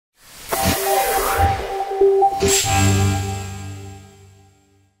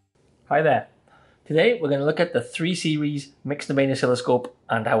Hi there. Today we're going to look at the 3 Series Mixed Domain Oscilloscope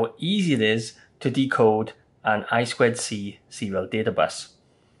and how easy it is to decode an I2C Serial Data Bus.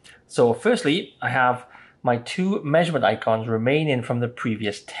 So firstly, I have my 2 measurement icons remaining from the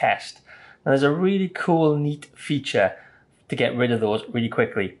previous test. Now there's a really cool, neat feature to get rid of those really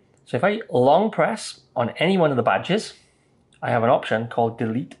quickly. So if I long press on any one of the badges, I have an option called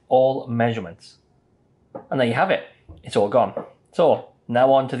Delete All Measurements. And there you have it. It's all gone. So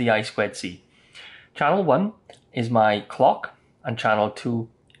now on to the I2C. Channel 1 is my clock and channel 2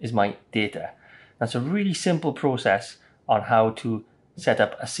 is my data. That's a really simple process on how to set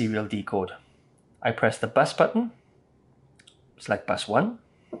up a serial decode. I press the bus button, select bus 1.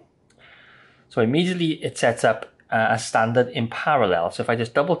 So immediately it sets up a standard in parallel. So if I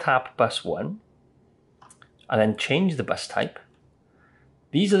just double tap bus 1 and then change the bus type,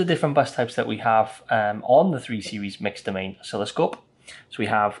 these are the different bus types that we have on the 3 Series Mixed Domain Oscilloscope. So we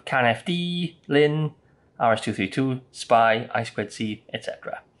have CAN-FD, LIN, RS-232, SPI, I2C,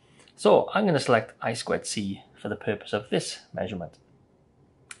 etc. So I'm going to select I2C for the purpose of this measurement.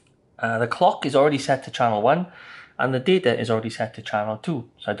 The clock is already set to channel 1 and the data is already set to channel 2,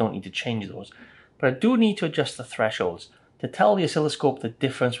 so I don't need to change those. But I do need to adjust the thresholds to tell the oscilloscope the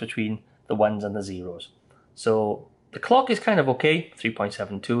difference between the 1s and the 0s. So the clock is kind of okay,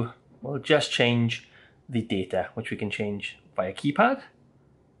 3.72. We'll just change the data, which we can change via keypad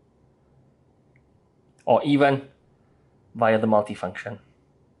or even via the multifunction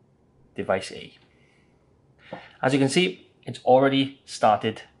device A. As you can see, it's already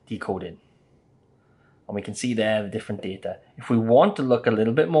started decoding. And we can see there the different data. If we want to look a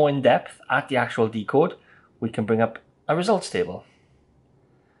little bit more in depth at the actual decode, we can bring up a results table.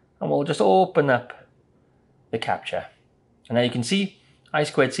 And we'll just open up the capture. And now you can see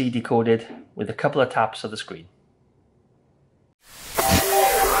I2C decoded with a couple of taps of the screen.